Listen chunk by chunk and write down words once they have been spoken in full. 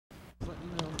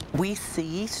We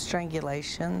see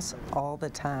strangulations all the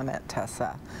time at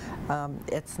Tessa.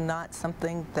 It's not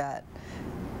something that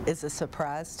is a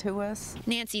surprise to us.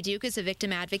 Nancy Duke is a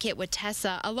victim advocate with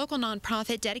Tessa, a local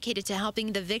nonprofit dedicated to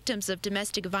helping the victims of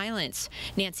domestic violence.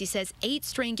 Nancy says 8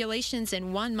 strangulations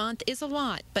in 1 month is a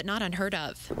lot, but not unheard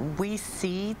of. We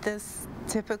see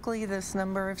typically this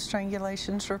number of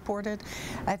strangulations reported.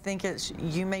 I think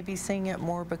you may be seeing it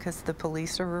more because the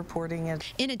police are reporting it.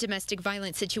 In a domestic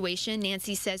violence situation,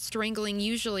 Nancy says strangling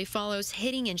usually follows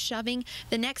hitting and shoving,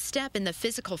 the next step in the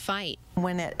physical fight.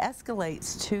 When it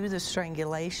escalates to the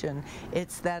strangulation,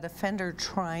 it's that offender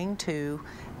trying to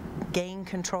gain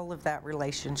control of that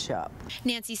relationship.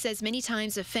 Nancy says many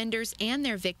times offenders and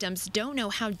their victims don't know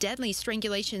how deadly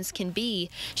strangulations can be.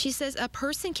 She says a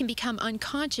person can become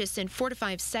unconscious in 4 to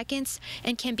 5 seconds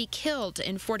and can be killed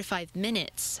in 4 to 5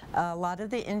 minutes. A lot of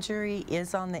the injury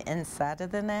is on the inside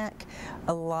of the neck.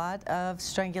 A lot of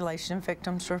strangulation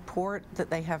victims report that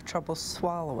they have trouble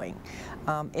swallowing.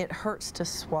 It hurts to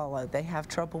swallow. They have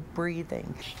trouble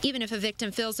breathing. Even if a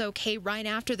victim feels okay right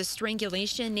after the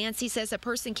strangulation, Nancy says a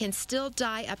person can still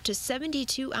die up to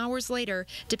 72 hours later,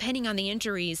 depending on the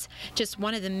injuries. Just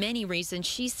one of the many reasons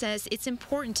she says it's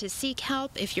important to seek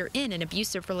help if you're in an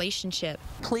abusive relationship.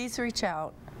 Please reach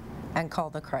out and call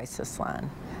the crisis line.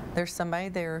 There's somebody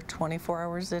there 24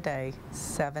 hours a day,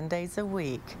 7 days a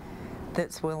week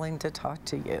that's willing to talk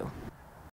to you.